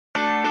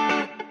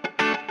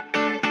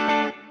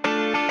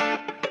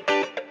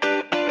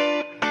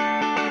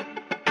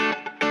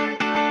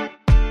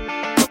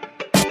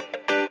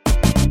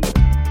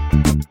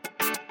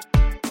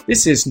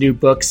This is New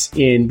Books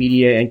in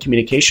Media and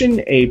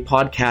Communication, a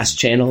podcast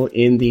channel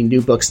in the New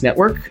Books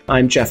Network.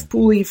 I'm Jeff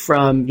Pooley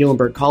from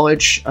Muhlenberg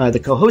College, the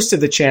co-host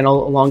of the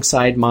channel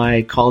alongside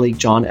my colleague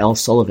John L.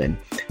 Sullivan.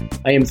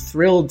 I am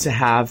thrilled to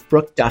have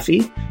Brooke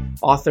Duffy,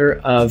 author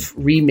of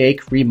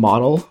Remake,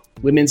 Remodel,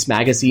 Women's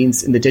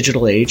Magazines in the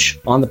Digital Age,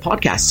 on the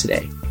podcast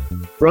today.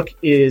 Brooke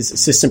is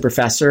assistant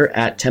professor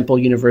at Temple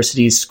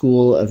University's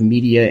School of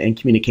Media and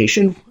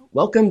Communication.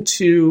 Welcome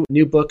to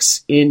New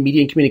Books in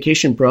Media and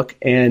Communication, Brooke,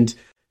 and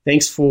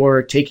thanks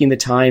for taking the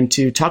time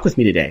to talk with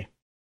me today.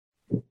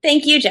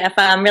 Thank you, Jeff.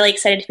 I'm really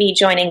excited to be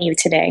joining you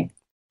today.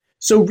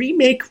 So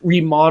Remake,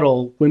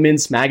 Remodel,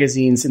 Women's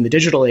Magazines in the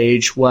Digital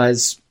Age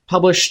was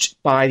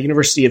published by the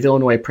University of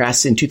Illinois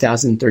Press in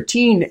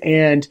 2013,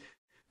 and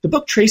the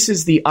book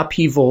traces the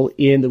upheaval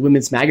in the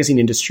women's magazine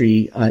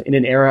industry in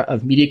an era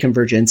of media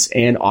convergence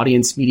and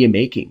audience media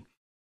making.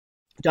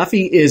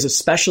 Duffy is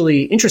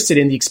especially interested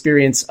in the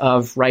experience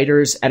of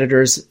writers,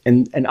 editors,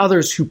 and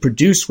others who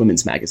produce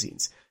women's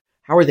magazines.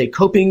 How are they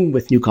coping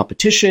with new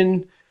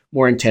competition,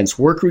 more intense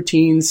work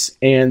routines,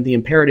 and the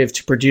imperative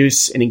to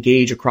produce and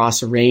engage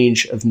across a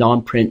range of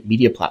non-print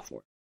media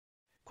platforms?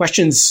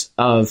 Questions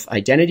of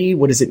identity.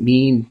 What does it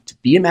mean to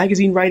be a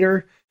magazine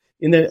writer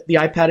in the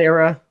iPad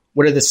era?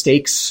 What are the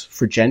stakes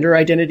for gender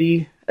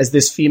identity as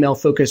this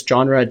female-focused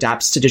genre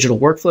adapts to digital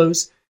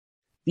workflows?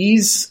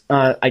 These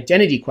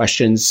identity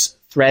questions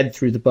thread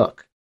through the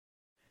book.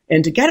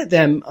 And to get at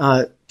them,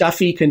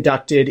 Duffy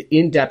conducted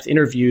in-depth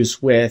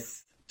interviews with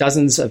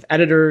dozens of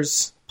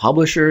editors,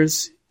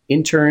 publishers,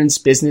 interns,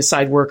 business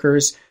side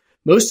workers,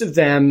 most of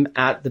them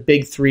at the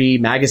big three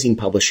magazine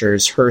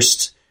publishers,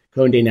 Hearst,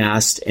 Condé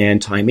Nast,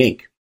 and Time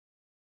Inc.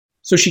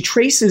 So she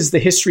traces the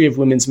history of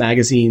women's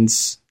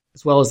magazines,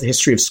 as well as the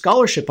history of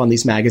scholarship on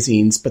these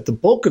magazines, but the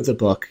bulk of the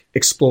book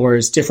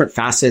explores different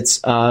facets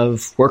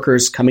of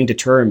workers coming to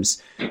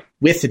terms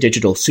with the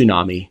digital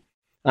tsunami,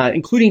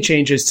 including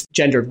changes to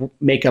gender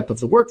makeup of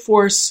the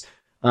workforce,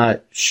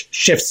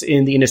 shifts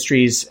in the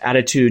industry's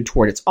attitude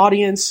toward its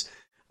audience,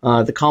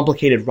 the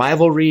complicated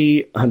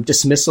rivalry,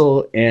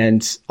 dismissal,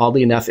 and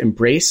oddly enough,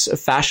 embrace of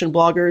fashion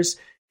bloggers,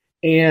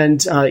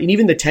 and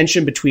even the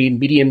tension between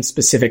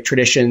medium-specific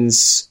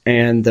traditions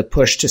and the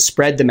push to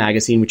spread the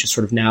magazine, which is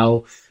sort of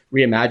now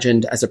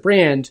reimagined as a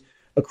brand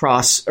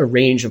across a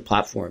range of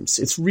platforms.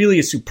 It's really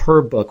a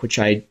superb book, which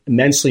I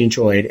immensely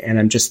enjoyed, and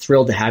I'm just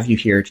thrilled to have you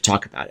here to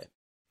talk about it.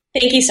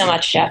 Thank you so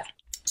much, Jeff.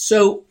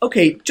 So,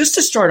 okay, just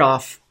to start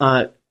off,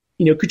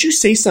 could you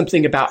say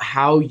something about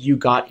how you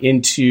got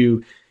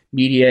into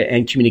media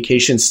and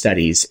communication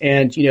studies?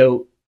 And,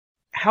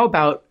 how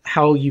about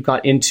how you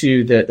got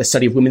into the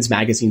study of women's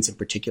magazines in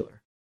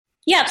particular?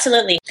 Yeah,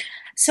 absolutely.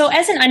 So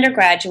as an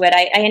undergraduate,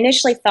 I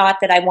initially thought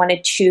that I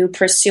wanted to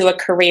pursue a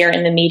career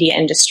in the media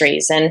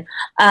industries. And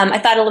I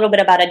thought a little bit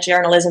about a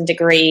journalism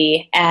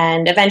degree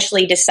and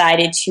eventually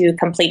decided to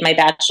complete my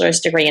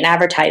bachelor's degree in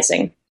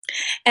advertising.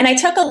 And I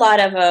took a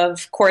lot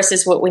of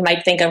courses, what we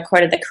might think of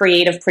kind of the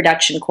creative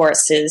production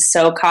courses,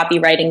 so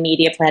copywriting,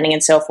 media planning,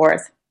 and so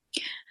forth.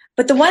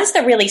 But the ones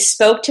that really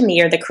spoke to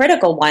me are the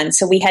critical ones.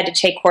 So we had to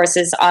take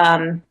courses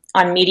on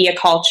media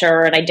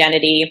culture and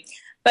identity.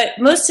 But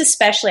most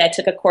especially, I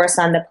took a course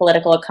on the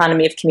political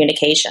economy of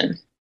communication.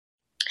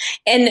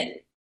 And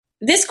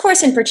this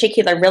course in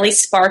particular really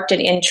sparked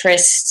an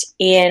interest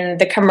in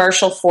the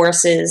commercial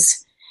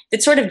forces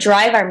that sort of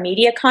drive our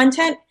media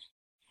content.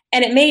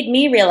 And it made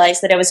me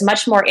realize that I was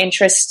much more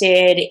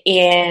interested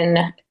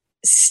in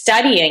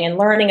studying and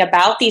learning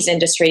about these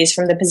industries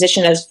from the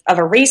position of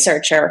a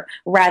researcher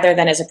rather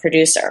than as a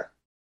producer.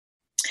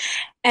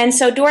 And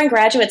so during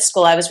graduate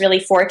school, I was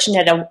really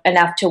fortunate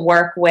enough to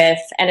work with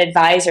an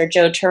advisor,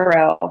 Joe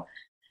Turow,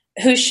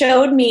 who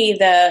showed me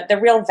the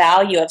real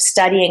value of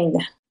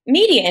studying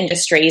media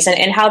industries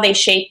and how they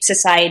shape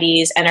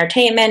society's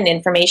entertainment and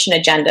information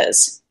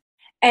agendas.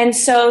 And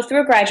so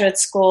through graduate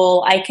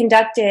school, I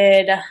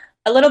conducted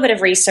a little bit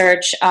of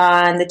research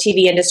on the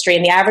TV industry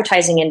and the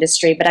advertising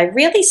industry, but I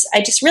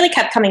just really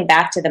kept coming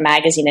back to the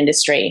magazine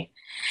industry.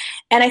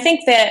 And I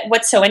think that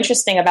what's so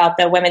interesting about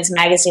the women's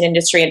magazine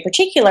industry in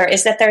particular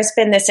is that there's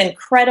been this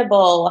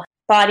incredible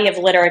body of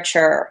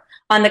literature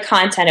on the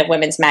content of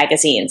women's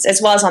magazines, as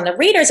well as on the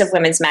readers of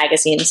women's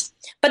magazines.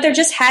 But there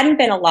just hadn't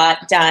been a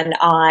lot done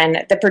on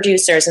the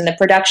producers and the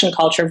production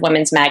culture of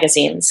women's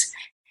magazines.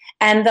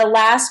 And the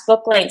last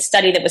book-length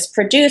study that was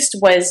produced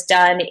was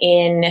done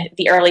in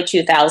the early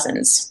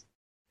 2000s.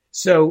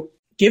 So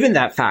given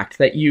that fact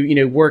that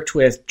you worked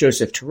with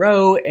Joseph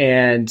Turow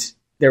and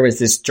there was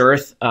this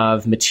dearth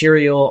of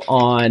material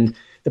on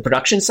the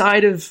production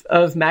side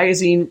of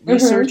magazine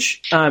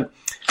research, that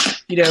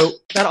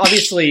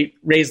obviously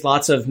raised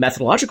lots of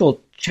methodological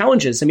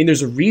challenges. I mean,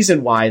 there's a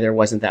reason why there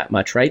wasn't that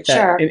much, right?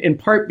 Sure. In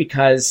part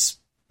because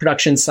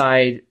production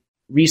side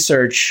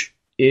research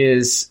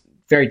is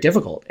very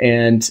difficult.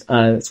 And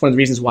it's one of the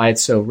reasons why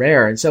it's so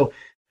rare. And so,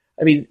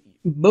 I mean,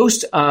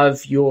 most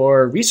of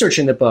your research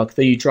in the book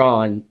that you draw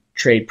on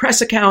trade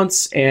press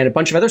accounts and a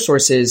bunch of other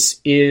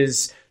sources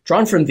is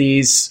drawn from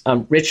these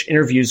rich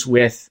interviews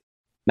with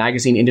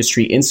magazine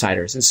industry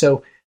insiders. And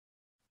so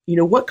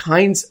what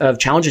kinds of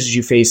challenges did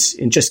you face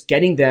in just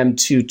getting them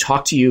to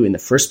talk to you in the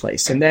first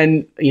place? And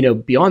then,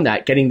 beyond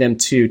that, getting them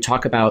to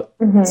talk about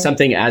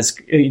something as,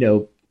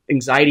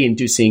 anxiety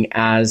inducing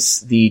as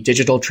the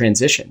digital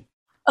transition.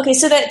 Okay,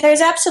 so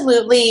there's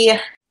absolutely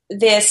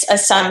this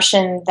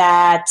assumption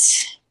that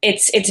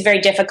it's very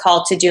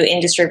difficult to do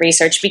industry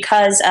research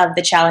because of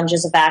the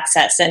challenges of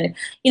access. And,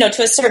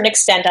 to a certain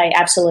extent, I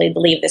absolutely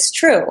believe this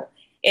true.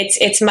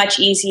 It's much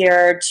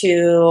easier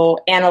to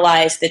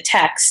analyze the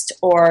text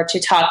or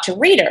to talk to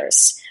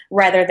readers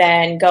rather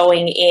than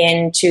going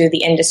into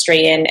the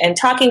industry and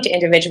talking to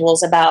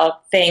individuals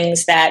about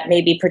things that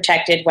may be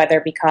protected,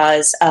 whether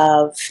because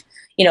of,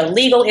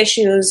 legal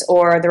issues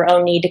or their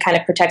own need to kind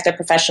of protect their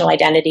professional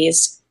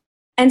identities.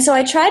 And so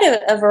I tried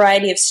a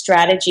variety of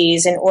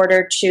strategies in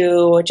order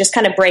to just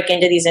kind of break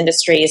into these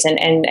industries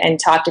and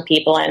talk to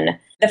people. And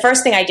the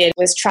first thing I did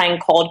was trying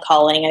cold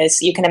calling.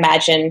 As you can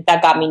imagine,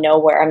 that got me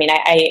nowhere. I mean,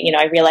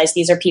 I realized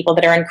these are people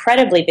that are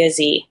incredibly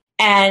busy.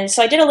 And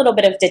so I did a little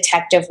bit of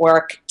detective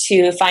work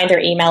to find their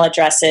email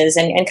addresses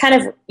and kind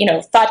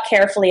of, thought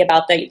carefully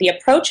about the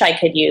approach I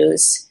could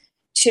use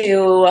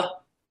to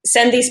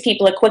send these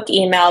people a quick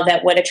email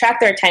that would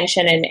attract their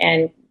attention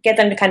and get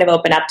them to kind of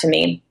open up to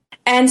me.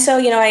 And so,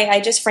 I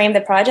just framed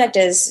the project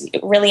as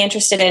really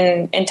interested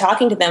in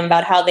talking to them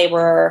about how they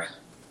were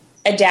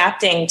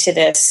adapting to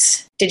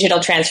this digital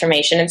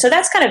transformation. And so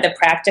that's kind of the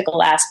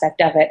practical aspect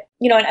of it.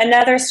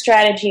 Another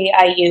strategy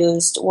I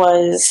used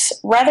was,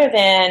 rather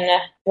than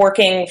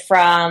working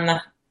from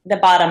the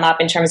bottom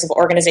up in terms of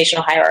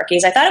organizational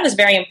hierarchies, I thought it was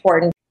very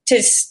important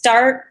to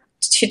start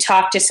to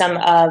talk to some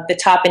of the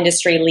top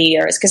industry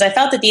leaders, because I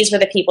felt that these were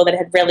the people that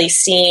had really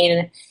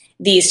seen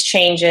these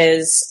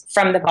changes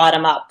from the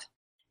bottom up.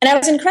 And I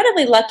was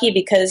incredibly lucky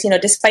because,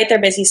 despite their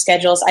busy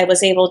schedules, I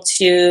was able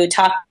to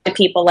talk to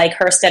people like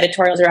Hearst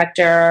editorial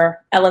director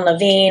Ellen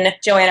Levine,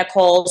 Joanna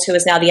Coles, who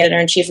is now the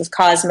editor-in-chief of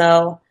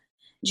Cosmo,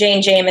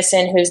 Jane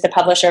Jameson, who's the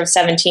publisher of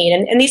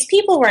 17. And these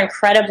people were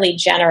incredibly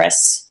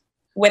generous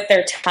with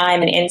their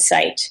time and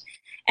insight.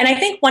 And I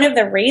think one of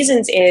the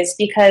reasons is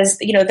because,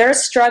 they're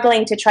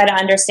struggling to try to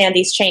understand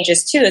these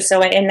changes too.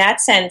 So in that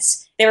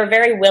sense, they were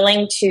very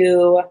willing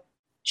to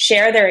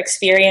share their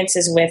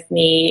experiences with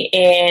me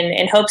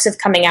in hopes of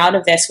coming out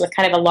of this with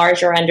kind of a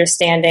larger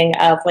understanding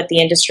of what the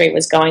industry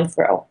was going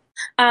through.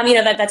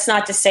 That's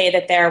not to say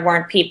that there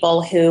weren't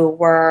people who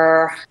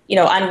were,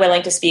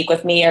 unwilling to speak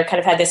with me or kind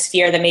of had this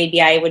fear that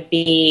maybe I would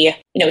be,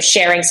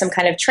 sharing some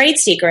kind of trade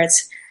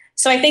secrets.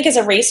 So I think as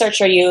a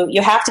researcher,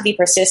 you have to be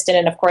persistent,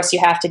 and of course you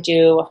have to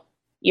do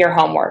your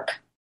homework.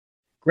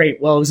 Great.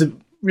 Well, it was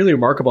really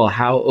remarkable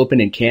how open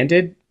and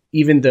candid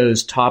even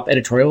those top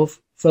editorial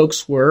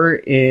folks were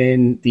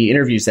in the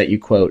interviews that you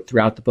quote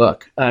throughout the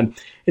book. And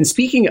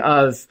speaking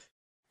of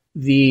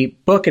the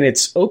book and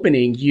its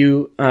opening,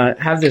 you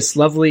have this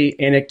lovely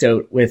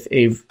anecdote with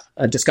a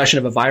discussion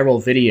of a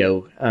viral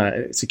video.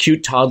 It's a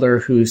cute toddler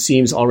who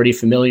seems already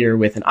familiar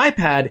with an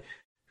iPad,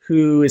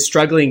 who is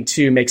struggling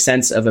to make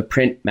sense of a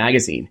print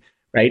magazine,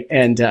 right?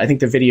 And I think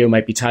the video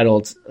might be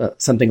titled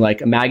something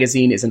like, "A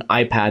magazine is an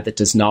iPad that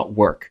does not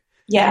work."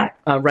 Yeah.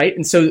 Right.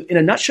 And so in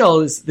a nutshell,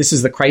 this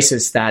is the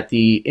crisis that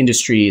the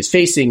industry is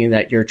facing and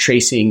that you're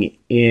tracing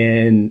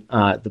in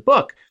the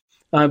book.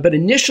 But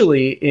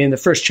initially, in the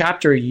first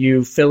chapter,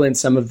 you fill in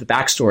some of the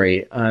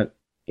backstory,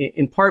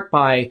 in part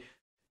by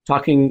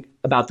talking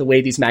about the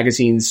way these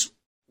magazines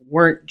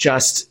weren't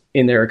just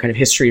in their kind of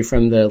history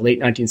from the late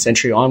 19th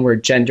century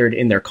onward gendered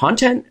in their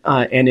content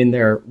and in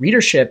their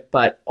readership,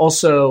 but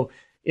also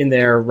in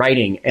their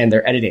writing and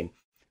their editing.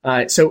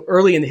 So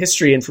early in the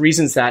history, and for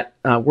reasons that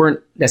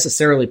weren't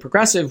necessarily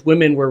progressive,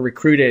 women were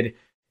recruited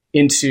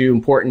into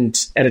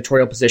important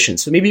editorial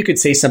positions. So maybe you could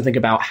say something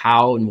about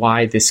how and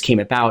why this came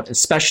about,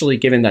 especially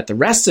given that the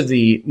rest of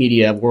the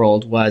media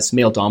world was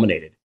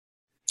male-dominated.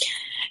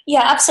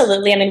 Yeah,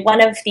 absolutely. I mean,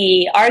 one of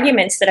the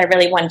arguments that I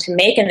really wanted to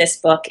make in this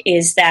book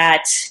is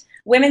that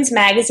women's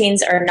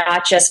magazines are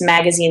not just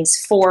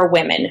magazines for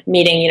women,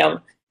 meaning,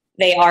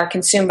 they are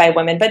consumed by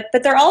women, but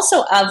they're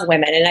also of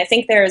women. And I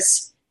think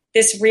there's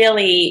this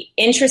really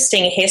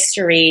interesting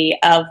history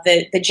of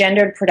the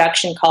gendered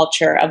production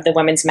culture of the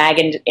women's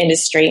mag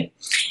industry.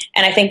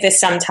 And I think this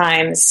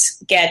sometimes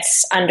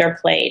gets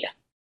underplayed.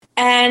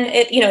 And,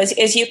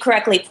 as you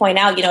correctly point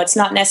out, it's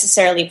not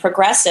necessarily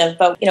progressive,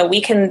 but,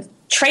 we can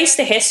trace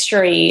the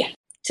history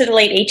to the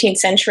late 18th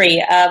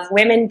century of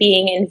women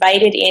being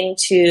invited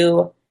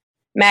into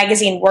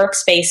magazine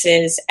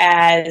workspaces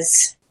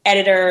as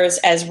editors,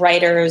 as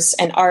writers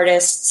and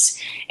artists,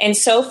 and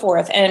so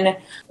forth. And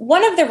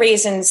one of the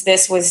reasons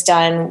this was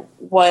done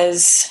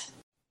was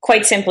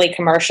quite simply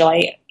commercial.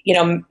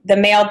 The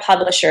male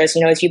publishers,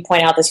 as you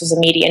point out, this was a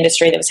media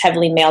industry that was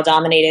heavily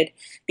male-dominated.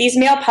 These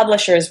male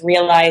publishers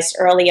realized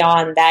early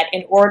on that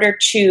in order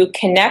to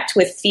connect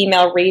with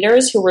female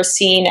readers who were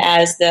seen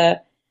as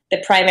the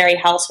primary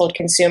household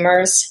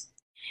consumers,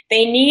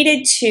 they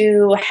needed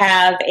to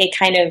have a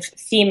kind of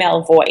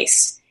female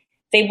voice.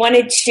 They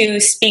wanted to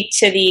speak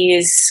to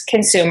these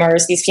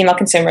consumers, these female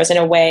consumers, in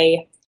a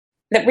way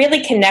that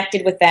really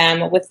connected with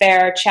them, with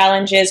their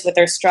challenges, with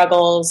their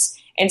struggles,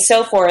 and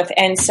so forth.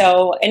 And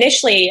so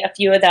initially, a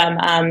few of them,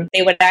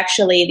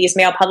 these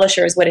male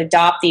publishers would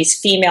adopt these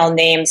female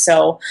names.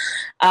 So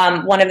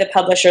one of the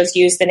publishers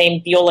used the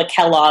name Beulah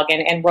Kellogg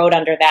and wrote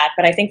under that.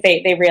 But I think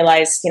they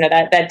realized,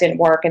 that didn't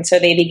work. And so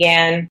they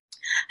began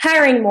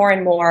hiring more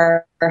and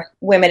more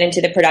women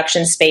into the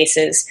production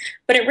spaces.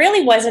 But it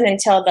really wasn't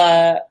until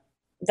the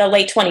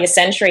late 20th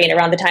century and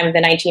around the time of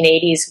the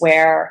 1980s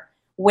where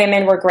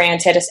women were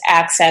granted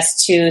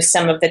access to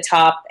some of the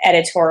top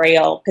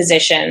editorial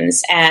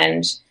positions,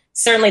 and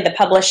certainly the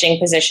publishing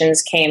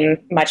positions came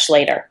much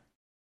later.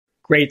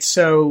 Great.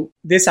 So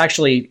this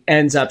actually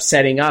ends up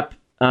setting up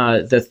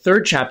the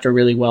third chapter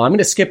really well. I'm going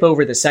to skip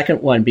over the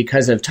second one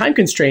because of time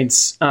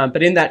constraints,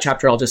 but in that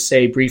chapter, I'll just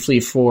say briefly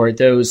for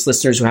those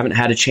listeners who haven't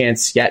had a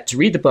chance yet to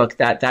read the book,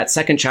 that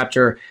second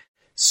chapter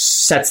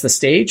sets the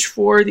stage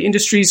for the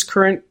industry's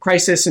current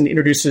crisis and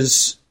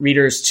introduces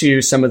readers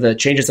to some of the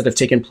changes that have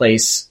taken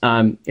place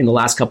in the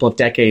last couple of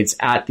decades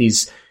at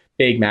these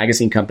big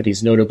magazine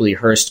companies, notably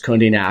Hearst,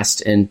 Condé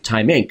Nast, and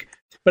Time Inc.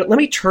 But let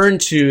me turn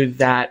to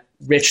that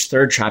rich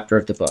third chapter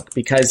of the book,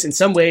 because in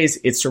some ways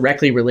it's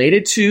directly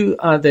related to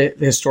the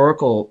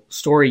historical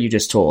story you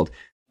just told.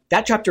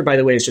 That chapter, by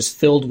the way, is just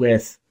filled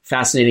with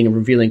fascinating and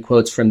revealing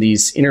quotes from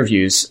these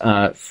interviews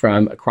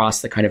from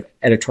across the kind of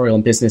editorial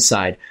and business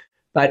side.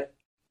 But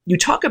you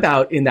talk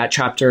about in that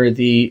chapter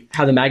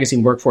how the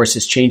magazine workforce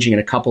is changing in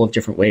a couple of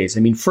different ways.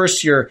 I mean,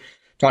 first, you're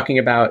talking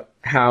about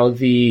how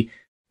the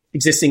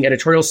existing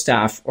editorial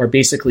staff are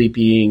basically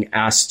being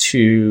asked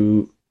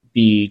to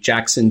be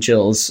Jacks and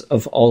Jills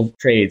of all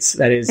trades.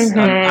 That is,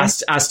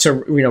 asked to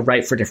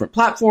write for different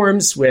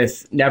platforms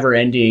with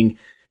never-ending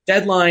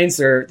deadlines.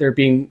 They're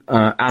being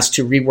asked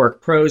to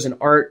rework prose and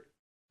art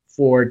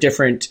for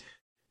different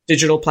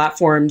digital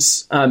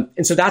platforms.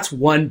 And so that's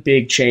one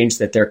big change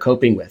that they're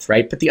coping with,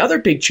 right? But the other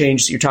big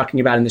change that you're talking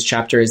about in this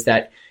chapter is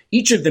that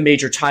each of the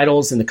major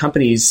titles and the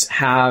companies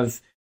have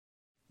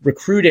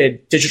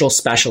recruited digital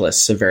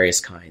specialists of various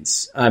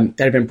kinds that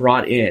have been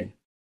brought in.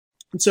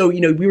 And so,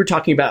 we were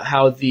talking about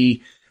how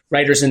the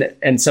writers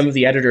and some of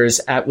the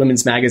editors at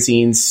women's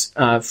magazines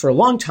for a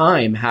long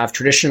time have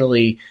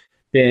traditionally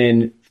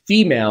been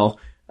female.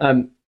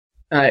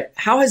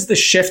 How has the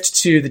shift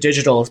to the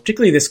digital,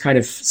 particularly this kind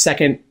of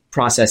second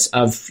process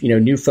of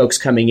new folks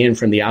coming in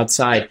from the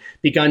outside,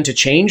 begun to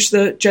change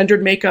the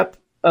gendered makeup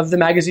of the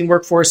magazine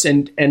workforce,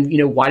 and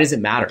why does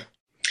it matter?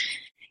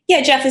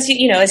 Yeah, Jeff, as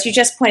you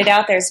just pointed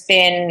out, there's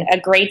been a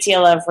great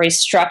deal of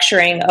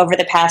restructuring over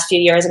the past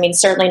few years. I mean,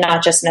 certainly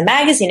not just in the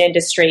magazine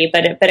industry,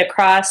 but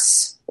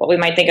across what we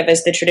might think of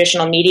as the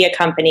traditional media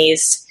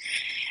companies.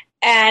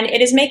 And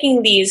it is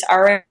making these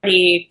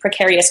already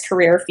precarious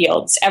career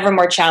fields ever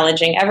more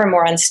challenging, ever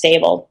more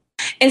unstable.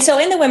 And so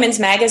in the women's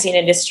magazine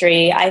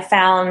industry, I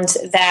found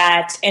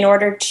that in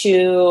order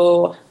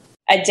to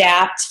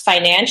adapt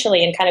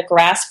financially and kind of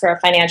grasp for a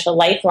financial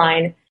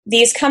lifeline,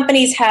 these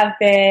companies have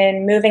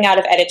been moving out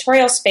of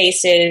editorial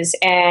spaces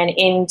and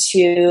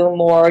into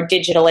more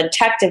digital and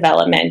tech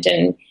development.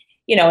 And,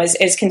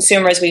 as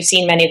consumers, we've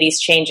seen many of these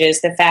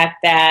changes. The fact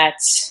that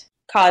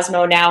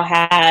Cosmo now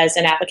has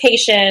an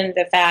application,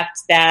 the fact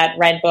that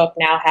Redbook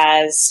now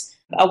has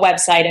a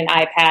website, an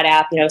iPad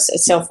app,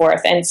 so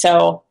forth. And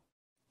so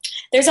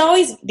there's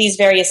always these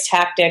various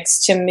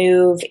tactics to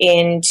move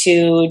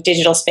into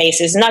digital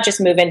spaces, and not just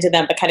move into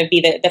them, but kind of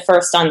be the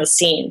first on the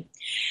scene.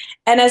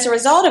 And as a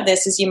result of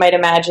this, as you might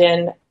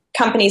imagine,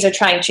 companies are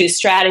trying two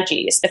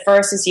strategies. The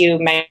first, as you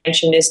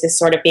mentioned, is this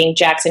sort of being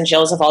Jacks and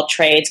Jills of all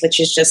trades, which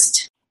is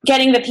just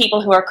getting the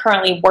people who are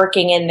currently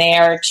working in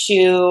there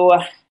to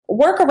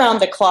work around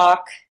the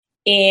clock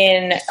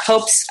in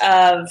hopes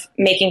of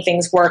making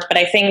things work. But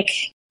I think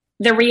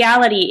the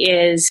reality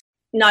is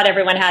not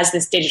everyone has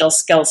this digital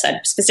skill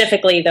set,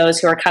 specifically those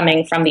who are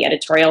coming from the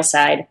editorial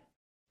side.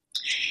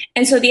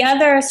 And so the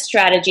other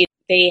strategy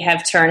they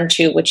have turned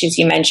to, which, as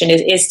you mentioned,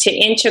 is to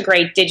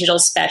integrate digital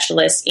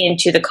specialists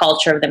into the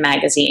culture of the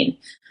magazine.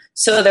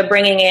 So they're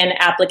bringing in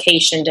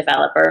application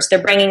developers.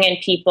 They're bringing in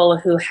people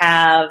who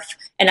have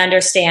an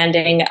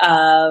understanding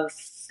of,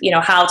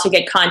 how to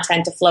get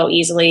content to flow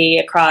easily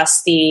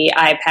across the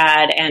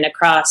iPad and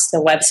across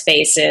the web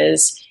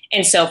spaces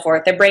and so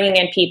forth. They're bringing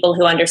in people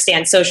who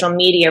understand social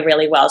media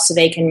really well, so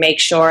they can make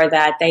sure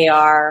that they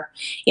are,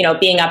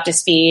 being up to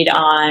speed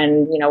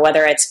on,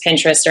 whether it's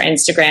Pinterest or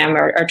Instagram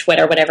or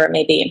Twitter, whatever it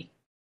may be.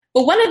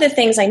 But one of the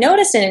things I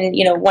notice, and,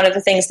 one of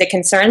the things that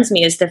concerns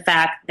me is the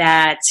fact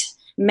that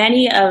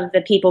many of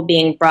the people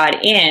being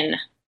brought in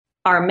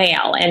are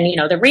male. And,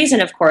 the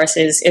reason, of course,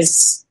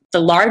 is the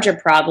larger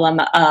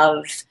problem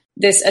of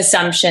this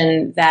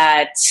assumption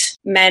that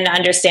men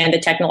understand the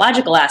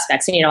technological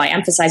aspects. And, I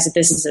emphasize that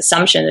this is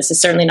assumption. This is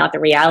certainly not the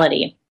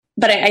reality.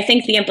 But I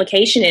think the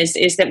implication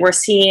is that we're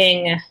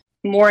seeing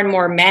more and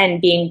more men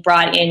being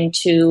brought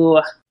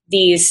into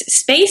these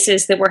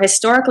spaces that were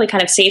historically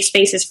kind of safe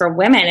spaces for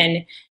women.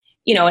 And,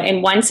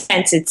 in one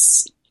sense,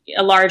 it's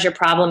a larger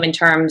problem in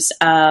terms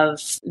of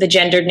the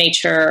gendered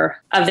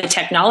nature of the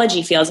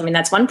technology fields. I mean,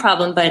 that's one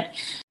problem. But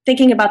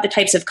thinking about the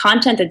types of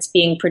content that's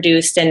being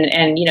produced and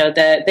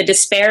the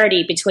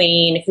disparity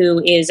between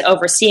who is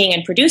overseeing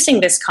and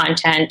producing this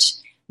content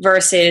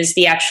versus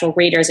the actual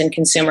readers and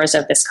consumers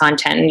of this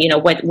content,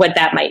 and what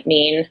that might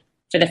mean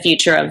for the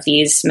future of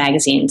these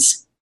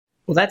magazines.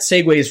 Well, that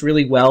segues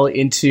really well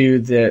into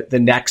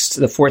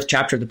the fourth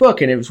chapter of the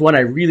book, and it was one I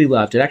really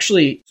loved. It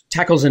actually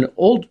tackles an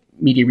old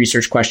media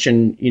research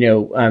question,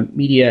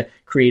 media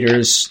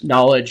creators'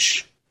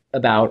 knowledge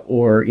about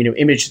or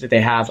image that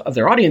they have of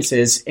their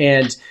audiences.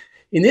 And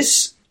in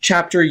this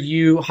chapter,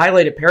 you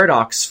highlight a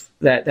paradox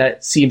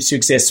that seems to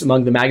exist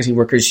among the magazine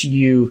workers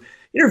you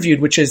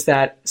interviewed, which is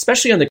that,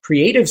 especially on the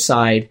creative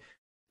side,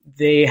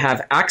 they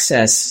have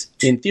access,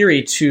 in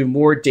theory, to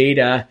more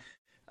data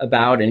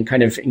about and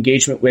kind of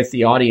engagement with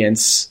the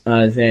audience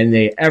than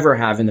they ever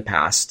have in the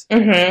past.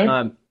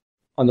 Mm-hmm.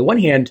 On the one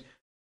hand,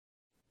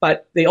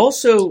 but they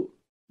also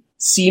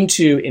seem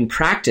to, in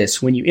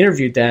practice, when you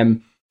interviewed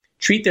them,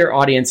 treat their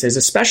audiences,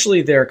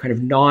 especially their kind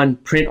of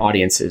non-print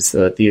audiences,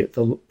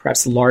 the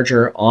perhaps the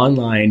larger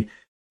online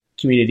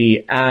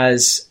community,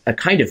 as a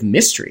kind of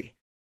mystery,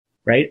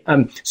 right?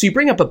 So you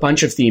bring up a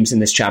bunch of themes in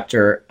this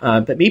chapter,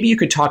 but maybe you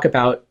could talk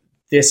about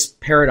this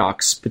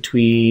paradox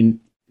between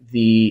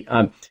the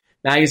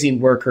magazine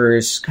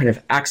workers' kind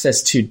of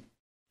access to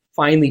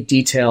finely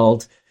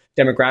detailed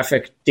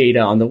demographic data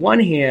on the one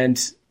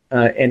hand,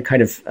 and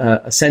kind of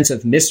a sense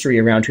of mystery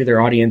around who their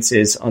audience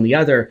is on the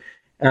other.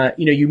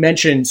 You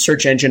mentioned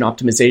search engine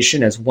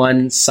optimization as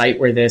one site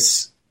where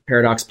this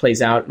paradox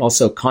plays out, and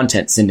also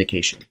content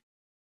syndication.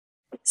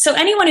 So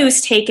anyone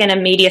who's taken a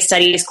media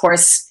studies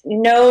course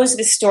knows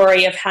the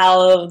story of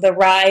how the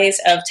rise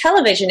of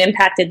television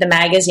impacted the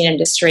magazine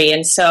industry.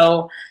 And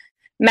so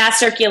mass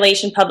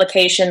circulation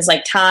publications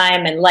like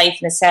Time and Life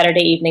and the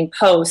Saturday Evening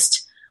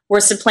Post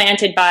were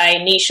supplanted by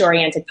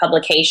niche-oriented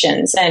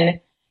publications. And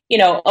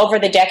over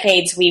the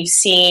decades, we've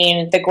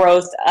seen the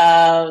growth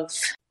of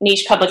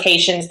niche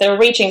publications that are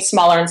reaching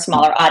smaller and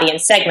smaller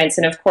audience segments.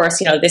 And of course,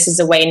 this is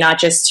a way not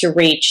just to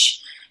reach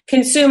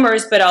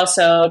consumers, but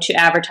also to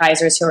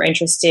advertisers who are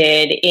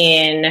interested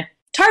in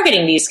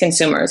targeting these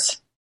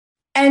consumers.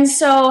 And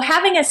so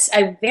having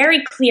a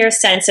very clear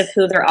sense of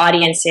who their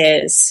audience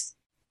is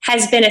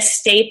has been a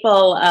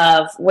staple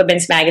of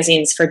women's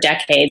magazines for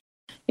decades.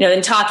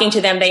 In talking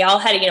to them, they all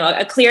had,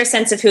 a clear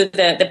sense of who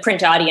the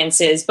print audience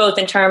is, both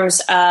in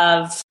terms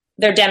of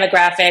their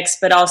demographics,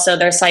 but also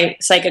their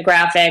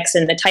psychographics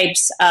and the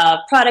types of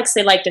products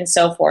they liked and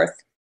so forth.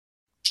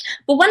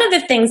 But one of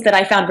the things that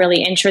I found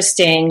really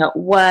interesting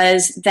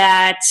was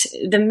that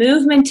the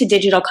movement to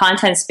digital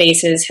content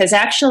spaces has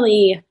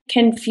actually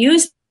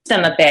confused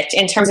them a bit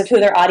in terms of who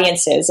their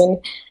audience is.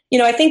 And,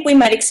 I think we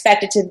might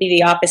expect it to be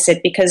the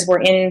opposite because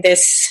we're in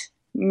this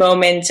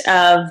moment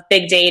of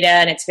big data,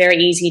 and it's very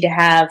easy to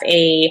have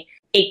a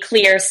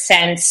clear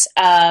sense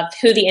of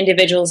who the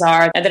individuals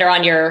are that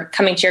are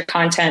coming to your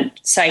content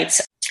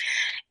sites.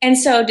 And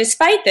so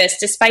despite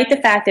the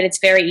fact that it's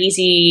very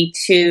easy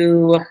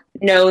to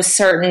know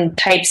certain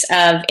types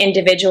of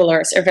individual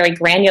or very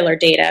granular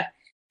data,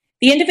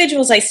 the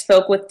individuals I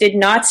spoke with did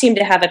not seem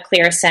to have a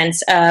clear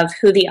sense of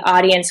who the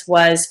audience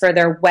was for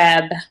their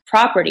web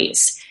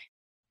properties.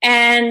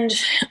 And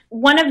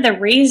one of the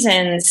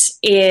reasons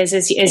is,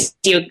 as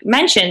you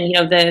mentioned,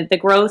 the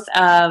growth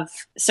of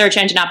search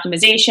engine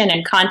optimization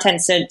and content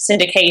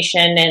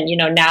syndication,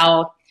 and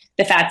now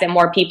the fact that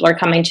more people are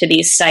coming to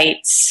these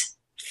sites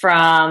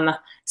from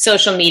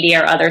social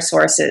media or other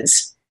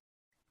sources.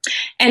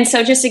 And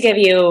so, just to give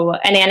you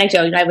an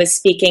anecdote, I was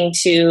speaking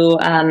to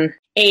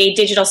a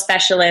digital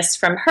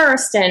specialist from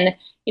Hearst, and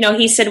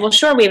he said, "Well,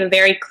 sure, we have a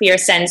very clear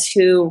sense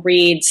who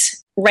reads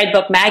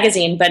Redbook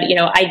magazine, but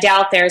I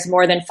doubt there's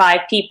more than 5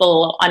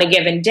 people on a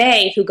given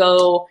day who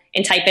go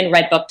and type in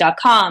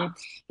redbook.com.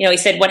 He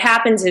said what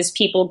happens is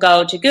people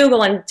go to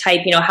Google and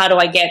type, how do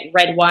I get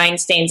red wine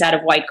stains out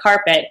of white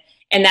carpet?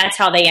 And that's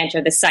how they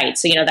enter the site.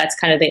 So, that's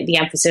kind of the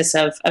emphasis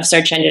of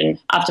search engine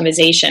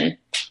optimization.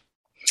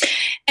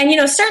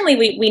 And, certainly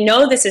we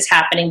know this is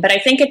happening, but I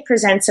think it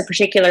presents a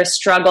particular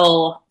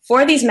struggle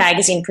for these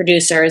magazine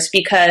producers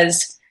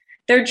because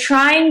they're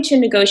trying to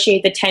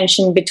negotiate the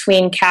tension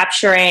between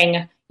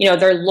capturing,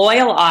 their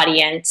loyal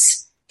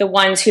audience, the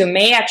ones who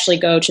may actually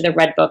go to the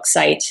Redbook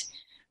site,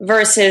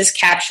 versus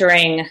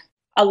capturing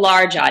a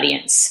large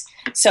audience.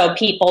 So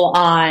people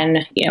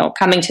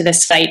coming to the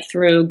site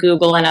through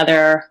Google and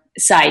other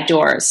side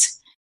doors.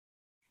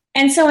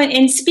 And so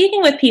in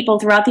speaking with people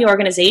throughout the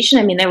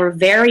organization, there were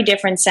very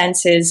different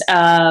senses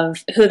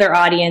of who their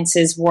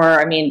audiences were.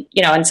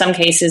 In some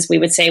cases we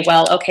would say,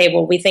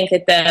 we think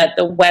that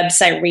the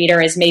website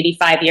reader is maybe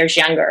 5 years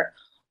younger,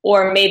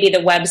 or maybe the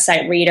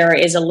website reader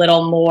is a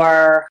little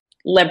more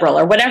liberal,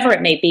 or whatever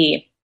it may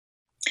be.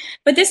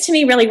 But this to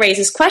me really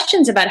raises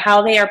questions about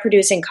how they are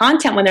producing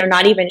content when they're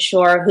not even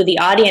sure who the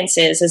audience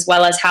is, as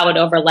well as how it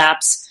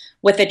overlaps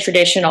with the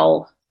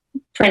traditional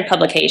print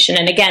publication.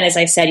 And again, as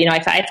I said,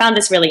 I found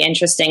this really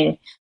interesting,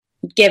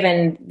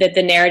 given that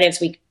the narratives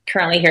we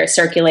currently hear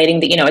circulating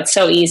that, it's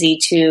so easy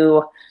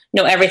to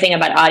know everything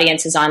about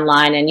audiences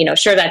online. And,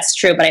 sure, that's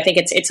true, but I think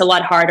it's a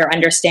lot harder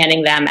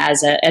understanding them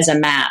as a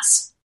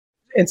mass.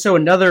 And so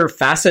another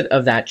facet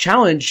of that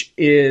challenge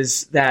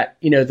is that,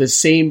 the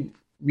same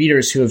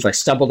readers who have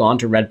stumbled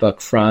onto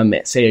Redbook from,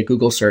 say, a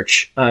Google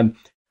search,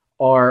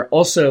 are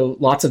also,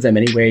 lots of them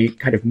anyway,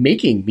 kind of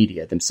making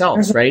media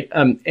themselves, right?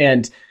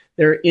 And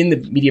they're in the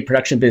media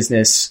production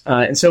business.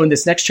 And so in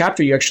this next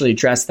chapter, you actually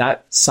address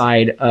that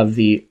side of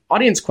the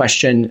audience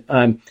question.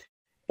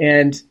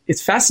 And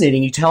it's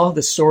fascinating. You tell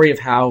the story of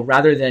how,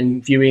 rather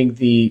than viewing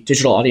the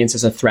digital audience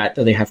as a threat,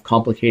 though they have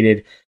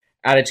complicated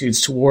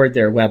attitudes toward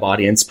their web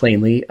audience,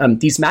 plainly,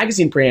 these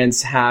magazine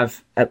brands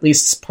have, at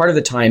least part of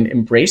the time,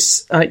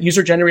 embraced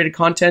user-generated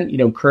content,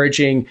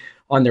 encouraging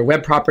on their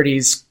web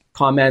properties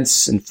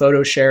comments and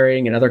photo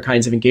sharing and other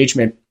kinds of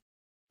engagement.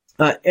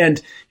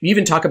 And you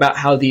even talk about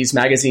how these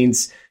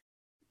magazines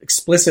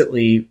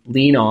explicitly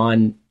lean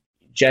on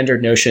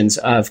gendered notions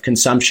of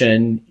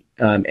consumption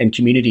and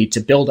community to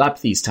build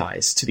up these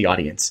ties to the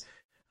audience.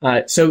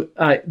 So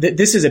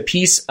this is a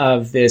piece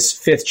of this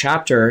fifth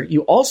chapter.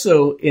 You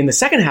also, in the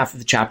second half of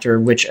the chapter,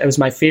 which was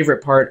my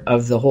favorite part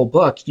of the whole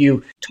book,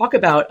 you talk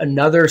about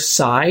another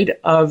side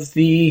of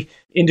the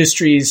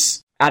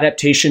industry's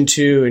adaptation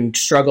to and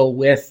struggle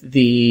with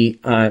the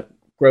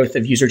growth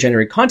of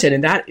user-generated content,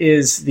 and that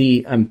is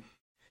the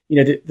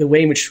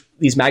way in which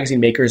these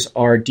magazine makers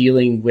are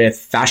dealing with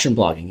fashion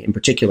blogging in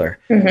particular,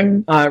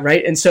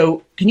 right? And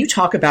so, can you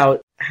talk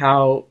about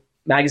how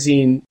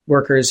magazine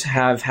workers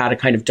have had a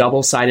kind of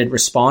double-sided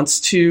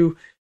response to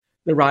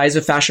the rise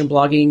of fashion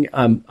blogging?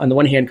 On the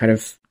one hand, kind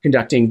of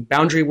conducting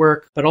boundary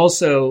work, but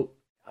also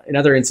in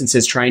other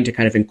instances, trying to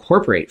kind of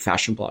incorporate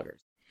fashion bloggers.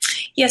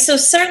 Yeah, so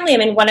certainly,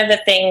 one of the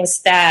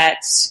things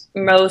that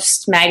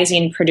most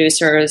magazine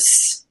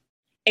producers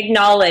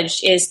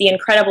acknowledged is the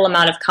incredible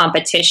amount of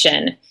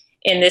competition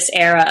in this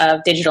era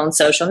of digital and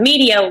social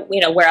media,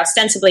 where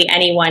ostensibly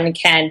anyone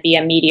can be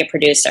a media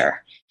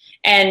producer.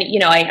 And,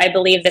 I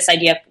believe this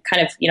idea of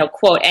kind of,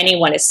 quote,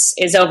 anyone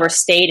is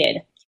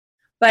overstated.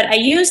 But I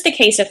use the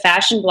case of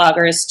fashion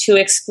bloggers to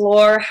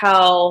explore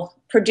how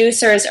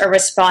producers are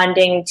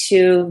responding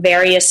to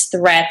various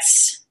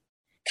threats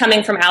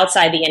coming from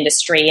outside the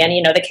industry.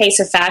 And, the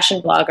case of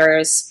fashion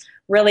bloggers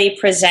really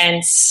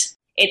presents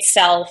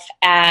itself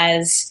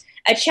as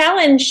a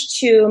challenge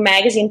to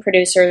magazine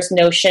producers'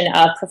 notion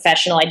of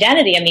professional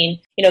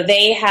identity.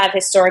 They have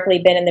historically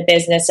been in the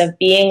business of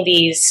being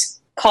these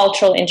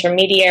cultural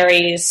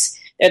intermediaries.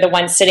 They're the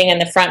ones sitting in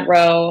the front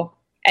row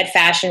at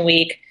Fashion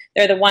Week.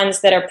 They're the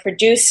ones that are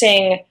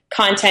producing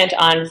content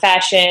on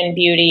fashion,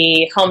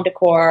 beauty, home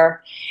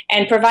decor,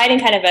 and providing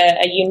kind of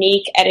a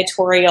unique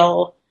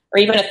editorial or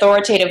even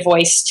authoritative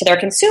voice to their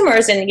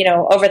consumers. And,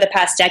 over the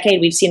past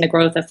decade, we've seen the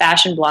growth of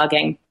fashion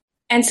blogging.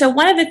 And so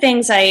one of the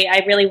things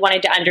I really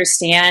wanted to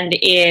understand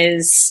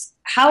is,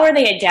 how are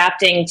they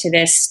adapting to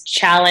this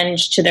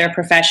challenge to their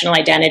professional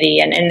identity?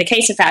 And in the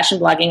case of fashion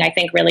blogging, I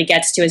think really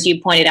gets to, as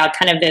you pointed out,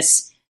 kind of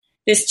this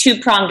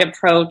two-pronged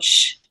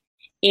approach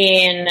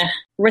in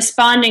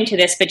responding to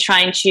this, but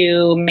trying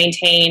to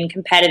maintain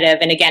competitive,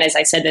 and again, as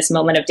I said, this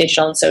moment of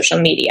digital and social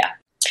media.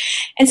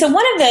 And so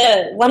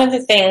one of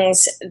the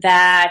things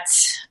that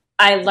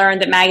I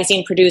learned that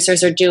magazine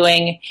producers are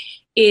doing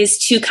is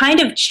to kind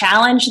of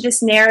challenge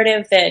this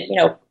narrative that,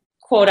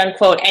 quote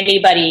unquote,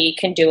 anybody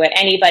can do it.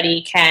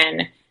 Anybody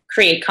can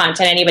create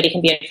content. Anybody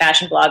can be a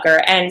fashion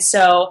blogger. And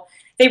so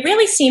they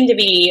really seem to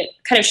be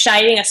kind of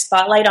shining a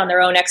spotlight on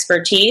their own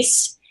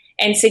expertise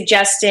and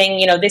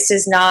suggesting, this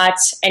is not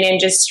an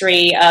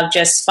industry of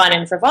just fun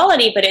and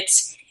frivolity, but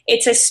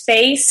it's a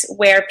space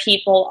where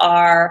people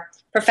are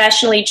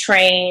professionally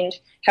trained,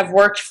 have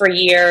worked for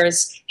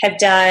years, have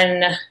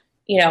done,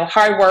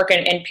 hard work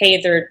and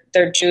paid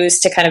their dues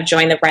to kind of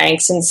join the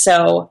ranks. And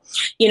so,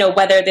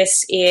 whether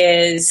this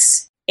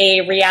is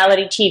a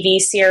reality TV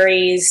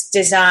series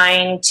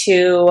designed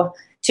to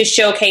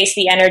showcase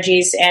the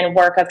energies and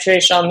work of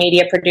traditional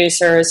media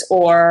producers,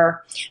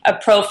 or a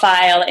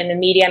profile in the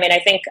media, I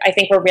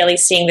think we're really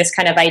seeing this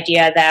kind of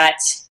idea that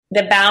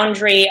the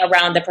boundary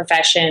around the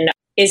profession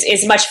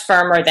is much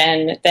firmer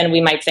than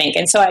we might think.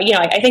 And so,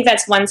 I think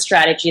that's one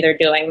strategy they're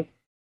doing.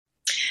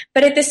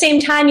 But at the same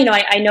time,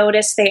 I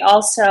noticed they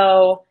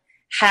also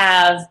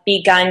have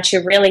begun to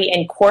really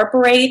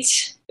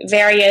incorporate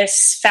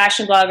various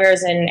fashion bloggers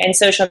and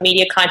social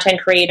media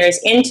content creators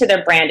into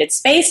their branded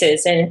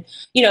spaces. And,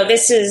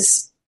 this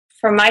is,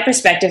 from my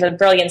perspective, a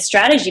brilliant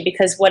strategy,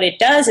 because what it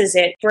does is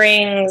it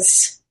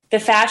brings the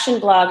fashion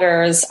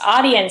bloggers'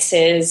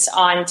 audiences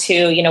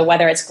onto,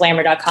 whether it's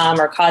glamour.com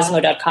or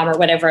cosmo.com or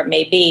whatever it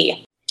may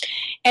be.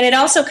 And it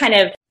also kind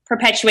of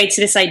perpetuates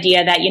this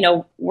idea that,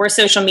 we're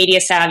social media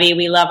savvy,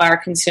 we love our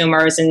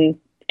consumers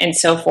and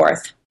so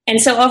forth. And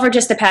so over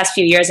just the past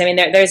few years,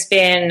 there's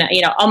been,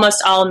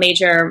 almost all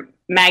major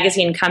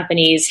magazine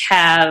companies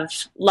have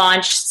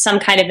launched some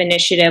kind of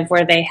initiative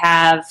where they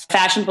have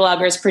fashion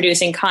bloggers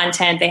producing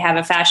content. They have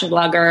a fashion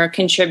blogger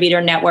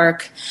contributor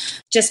network.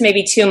 Just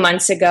maybe 2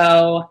 months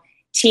ago,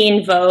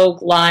 Teen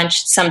Vogue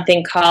launched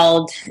something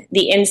called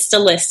the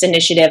Insta List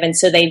Initiative. And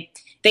so they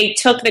they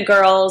took the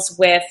girls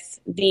with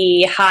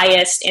the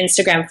highest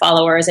Instagram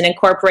followers and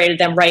incorporated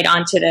them right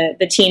onto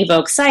the Teen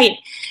Vogue site.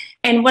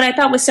 And what I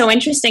thought was so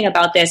interesting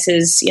about this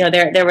is,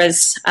 there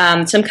was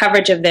some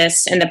coverage of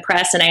this in the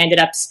press, and I ended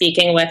up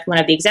speaking with one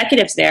of the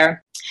executives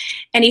there.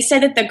 And he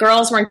said that the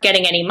girls weren't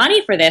getting any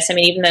money for this. I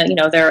mean, even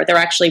though, they're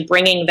actually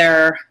bringing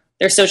their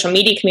social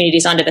media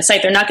communities onto the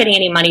site, they're not getting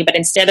any money, but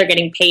instead they're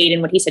getting paid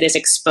in what he said is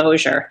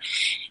exposure.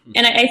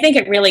 And I think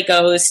it really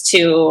goes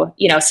to,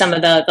 some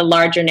of the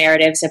larger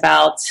narratives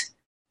about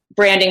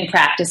branding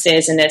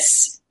practices in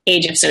this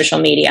age of social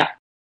media.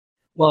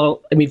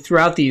 Well, I mean,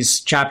 throughout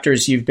these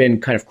chapters, you've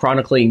been kind of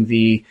chronicling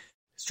the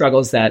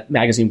struggles that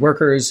magazine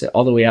workers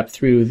all the way up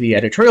through the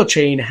editorial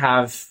chain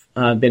have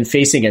been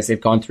facing as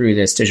they've gone through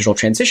this digital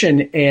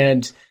transition.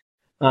 And,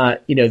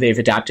 they've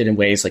adapted in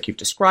ways like you've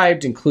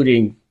described,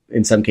 including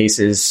in some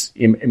cases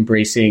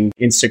embracing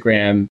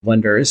Instagram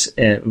wonders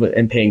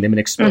and paying them an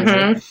exposure.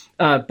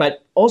 Mm-hmm.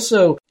 But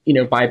also,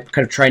 by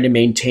kind of trying to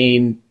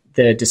maintain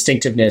the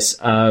distinctiveness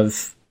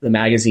of the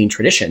magazine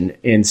tradition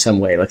in some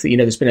way. Like,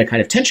 there's been a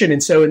kind of tension.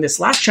 And so in this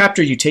last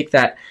chapter, you take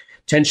that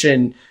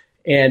tension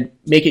and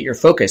make it your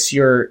focus.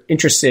 You're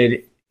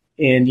interested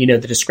in,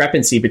 the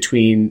discrepancy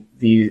between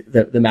the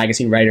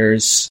magazine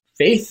writer's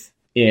faith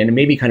in and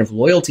maybe kind of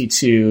loyalty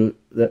to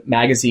the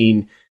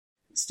magazine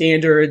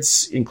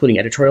standards, including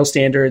editorial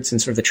standards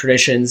and sort of the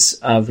traditions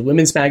of the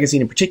women's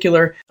magazine in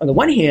particular, on the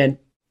one hand,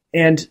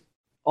 and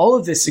all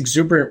of this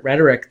exuberant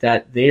rhetoric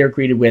that they are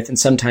greeted with and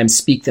sometimes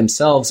speak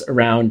themselves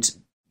around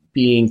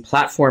being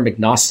platform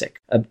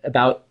agnostic,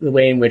 about the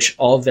way in which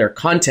all of their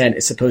content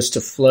is supposed to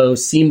flow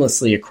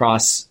seamlessly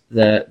across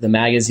the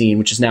magazine,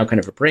 which is now kind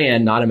of a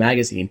brand, not a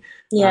magazine.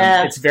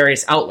 Yeah. It's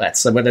various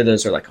outlets, so whether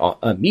those are like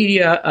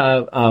media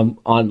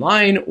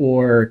online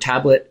or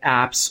tablet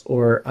apps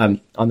or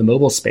on the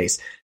mobile space.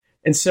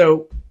 And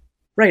so,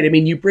 right, I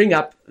mean, you bring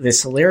up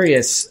this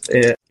hilarious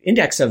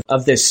index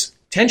of this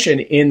tension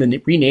in the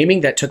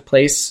renaming that took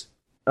place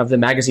of the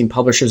Magazine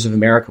Publishers of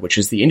America, which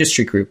is the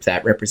industry group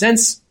that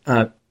represents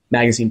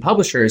magazine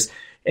publishers.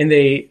 And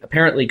they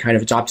apparently kind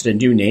of adopted a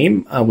new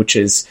name, which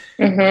is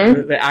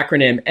the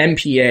acronym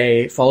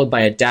MPA, followed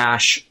by a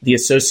dash, the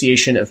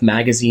Association of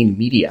Magazine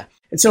Media.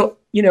 And so,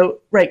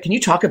 right, can you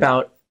talk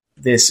about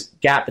this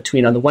gap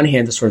between, on the one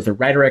hand, the sort of the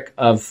rhetoric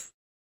of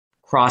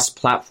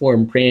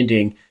cross-platform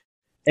branding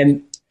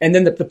and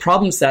then the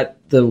problems that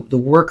the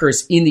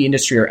workers in the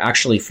industry are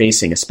actually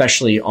facing,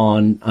 especially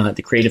on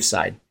the creative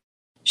side?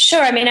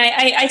 Sure. I mean,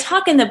 I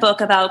talk in the book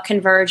about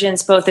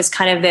convergence, both as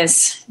kind of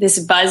this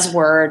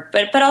buzzword,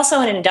 but also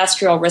an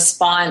industrial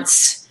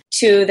response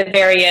to the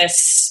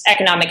various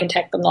economic and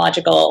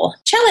technological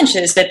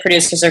challenges that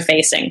producers are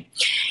facing.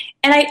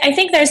 And I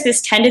think there's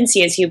this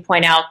tendency, as you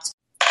point out,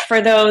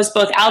 for those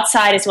both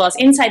outside as well as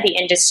inside the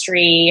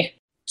industry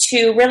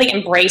to really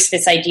embrace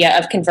this idea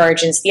of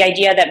convergence, the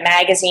idea that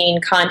magazine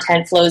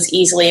content flows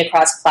easily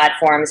across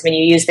platforms. When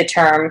you use the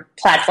term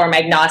platform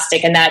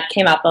agnostic, and that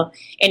came up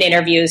in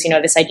interviews,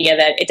 this idea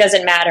that it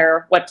doesn't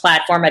matter what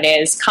platform it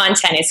is,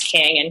 content is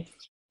king.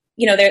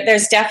 And,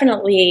 there's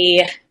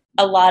definitely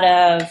a lot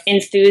of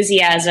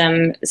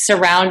enthusiasm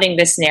surrounding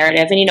this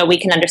narrative. And, we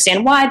can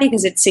understand why,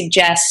 because it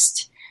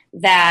suggests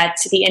that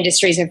the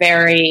industries are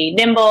very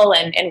nimble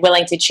and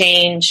willing to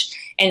change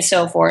and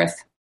so forth.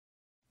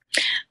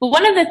 But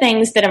one of the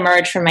things that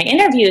emerged from my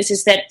interviews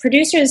is that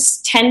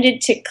producers tended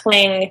to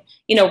cling,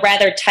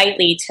 rather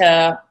tightly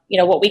to,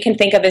 what we can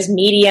think of as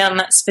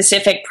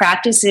medium-specific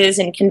practices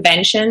and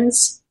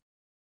conventions.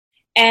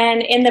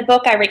 And in the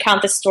book, I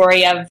recount the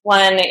story of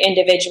one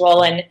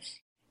individual, and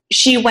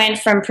she went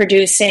from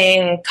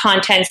producing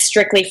content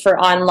strictly for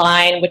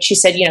online, which she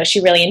said,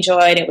 she really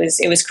enjoyed. It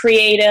was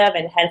creative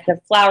and had kind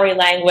of flowery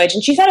language,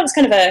 and she thought it was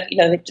kind of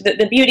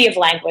the beauty of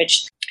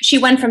language. She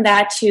went from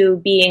that to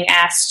being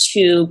asked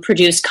to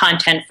produce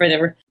content for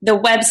the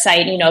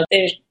website.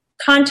 The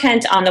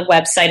content on the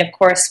website, of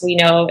course, we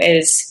know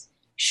is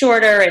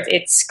shorter,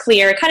 it's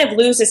clear, it kind of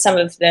loses some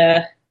of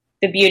the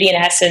beauty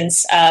and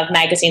essence of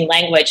magazine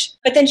language.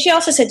 But then she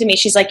also said to me,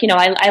 she's like,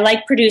 I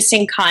like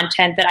producing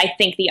content that I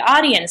think the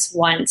audience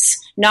wants,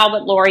 not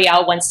what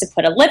L'Oreal wants to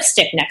put a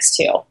lipstick next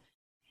to.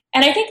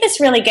 And I think this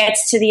really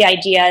gets to the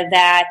idea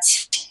that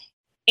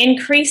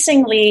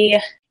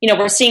increasingly,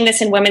 we're seeing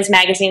this in women's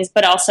magazines,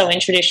 but also in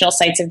traditional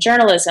sites of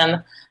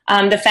journalism,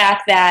 the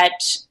fact that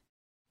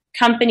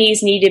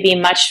companies need to be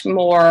much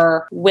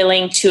more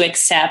willing to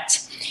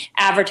accept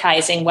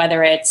advertising,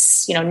 whether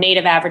it's,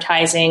 native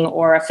advertising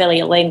or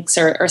affiliate links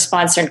or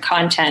sponsored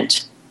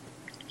content.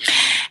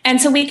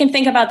 And so we can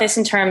think about this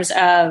in terms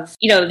of,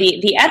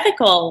 the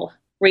ethical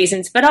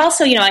reasons, but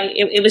also,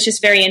 it was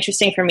just very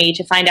interesting for me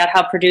to find out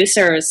how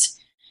producers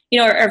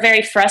are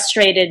very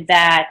frustrated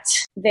that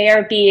they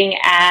are being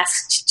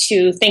asked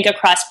to think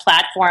across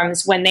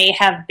platforms when they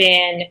have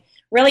been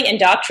really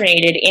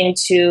indoctrinated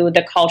into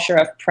the culture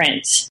of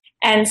print.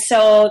 And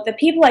so the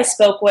people I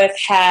spoke with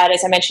had,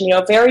 as I mentioned,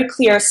 a very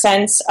clear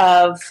sense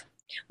of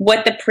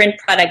what the print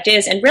product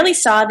is and really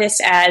saw this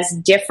as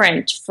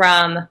different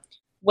from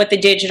what the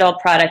digital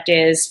product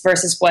is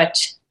versus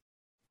what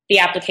the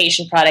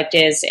application product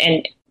is,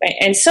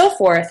 and so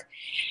forth.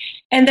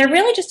 And there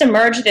really just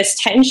emerged this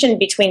tension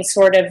between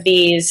sort of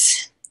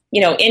these,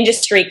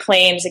 industry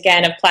claims,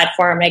 again, of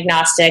platform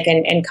agnostic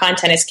and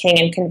content is king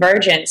and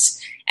convergence,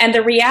 and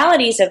the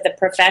realities of the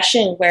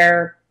profession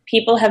where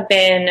people have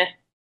been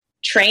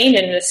trained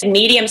in this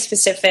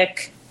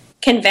medium-specific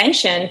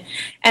convention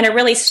and are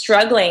really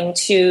struggling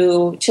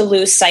to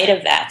lose sight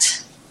of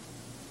that.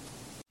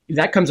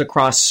 That comes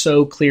across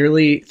so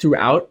clearly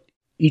throughout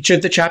each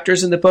of the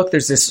chapters in the book.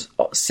 There's this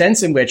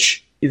sense in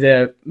which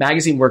the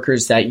magazine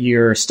workers that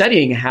you're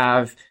studying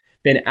have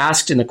been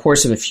asked in the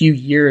course of a few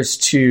years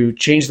to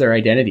change their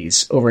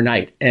identities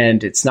overnight,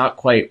 and it's not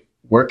quite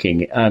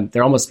working.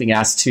 They're almost being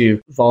asked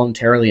to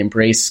voluntarily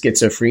embrace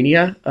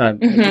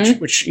schizophrenia,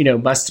 which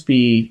must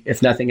be,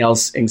 if nothing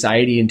else,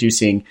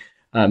 anxiety-inducing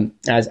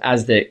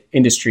as the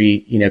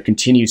industry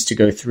continues to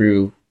go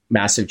through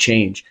massive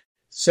change.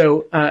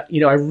 So I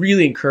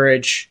really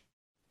encourage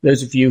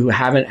those of you who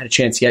haven't had a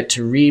chance yet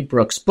to read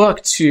Brooke's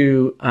book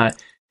to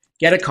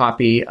get a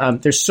copy.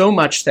 There's so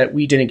much that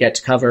we didn't get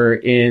to cover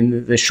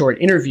in the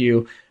short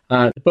interview.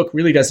 The book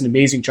really does an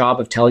amazing job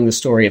of telling the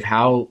story of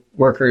how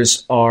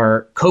workers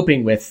are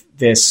coping with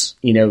this,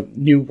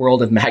 new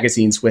world of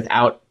magazines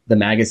without the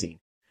magazine.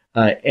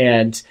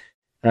 And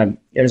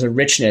there's a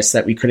richness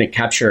that we couldn't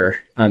capture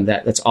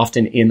that's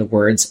often in the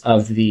words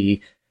of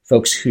the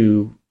folks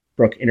who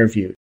Brooke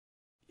interviewed.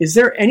 Is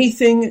there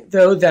anything,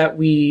 though, that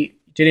we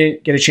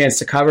didn't get a chance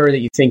to cover that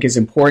you think is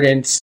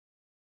important?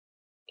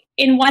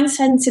 In one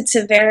sense, it's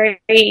a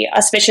very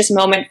auspicious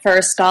moment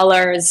for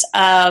scholars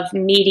of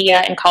media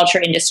and culture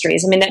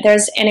industries. I mean,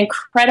 there's an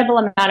incredible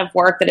amount of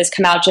work that has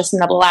come out just in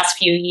the last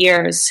few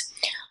years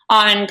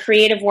on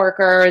creative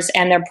workers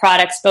and their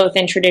products, both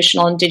in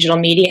traditional and digital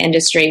media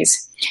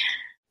industries.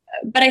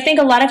 But I think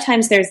a lot of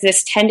times there's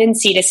this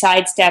tendency to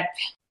sidestep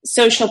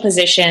social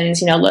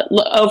positions,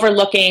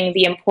 overlooking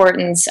the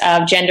importance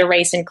of gender,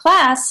 race, and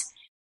class,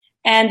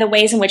 and the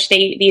ways in which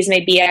these may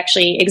be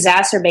actually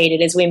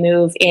exacerbated as we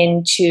move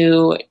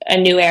into a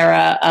new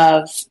era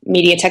of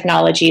media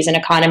technologies and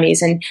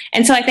economies. And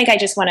so I think I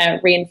just want to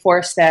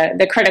reinforce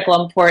the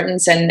critical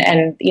importance and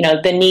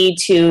the need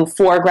to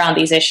foreground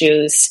these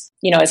issues,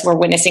 as we're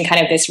witnessing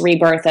kind of this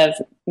rebirth of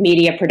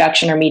media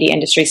production or media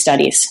industry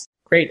studies.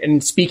 Great.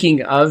 And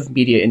speaking of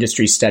media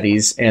industry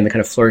studies and the kind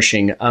of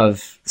flourishing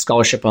of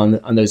scholarship on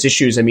those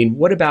issues, I mean,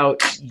 what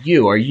about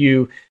you? Are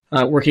you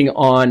working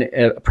on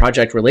a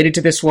project related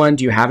to this one?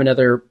 Do you have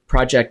another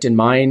project in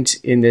mind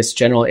in this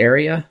general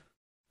area?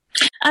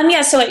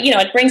 So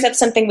it brings up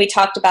something we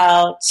talked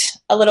about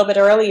a little bit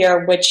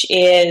earlier, which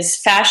is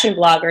fashion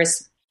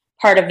bloggers,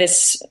 part of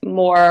this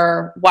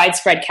more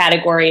widespread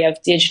category of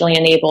digitally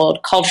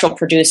enabled cultural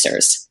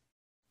producers.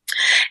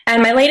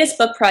 And my latest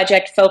book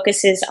project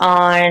focuses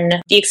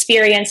on the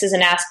experiences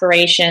and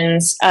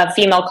aspirations of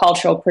female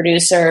cultural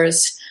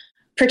producers,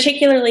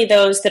 particularly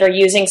those that are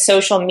using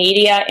social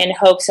media in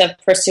hopes of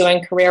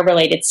pursuing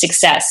career-related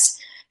success.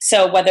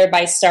 So whether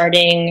by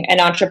starting an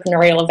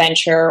entrepreneurial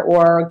venture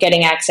or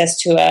getting access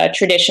to a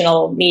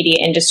traditional media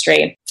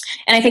industry.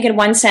 And I think in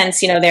one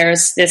sense,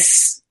 there's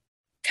this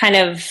kind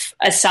of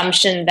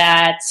assumption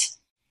that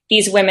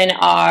these women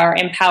are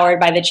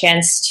empowered by the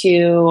chance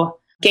to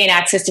gain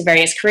access to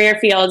various career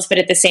fields, but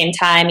at the same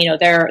time,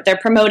 they're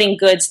promoting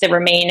goods that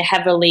remain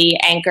heavily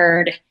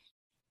anchored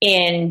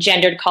in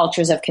gendered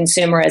cultures of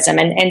consumerism.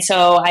 And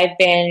so I've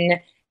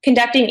been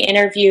conducting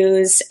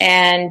interviews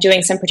and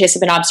doing some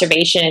participant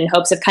observation in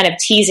hopes of kind of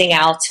teasing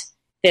out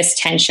this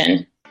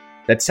tension.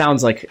 That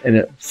sounds like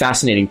a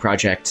fascinating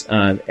project,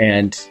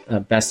 and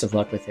best of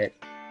luck with it.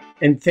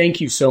 And thank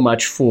you so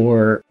much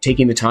for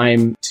taking the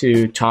time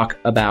to talk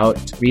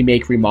about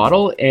Remake,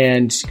 Remodel.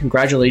 And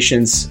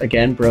congratulations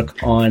again, Brooke,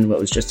 on what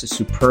was just a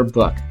superb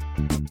book.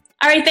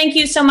 All right. Thank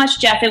you so much,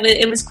 Jeff.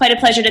 It was quite a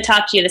pleasure to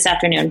talk to you this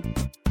afternoon.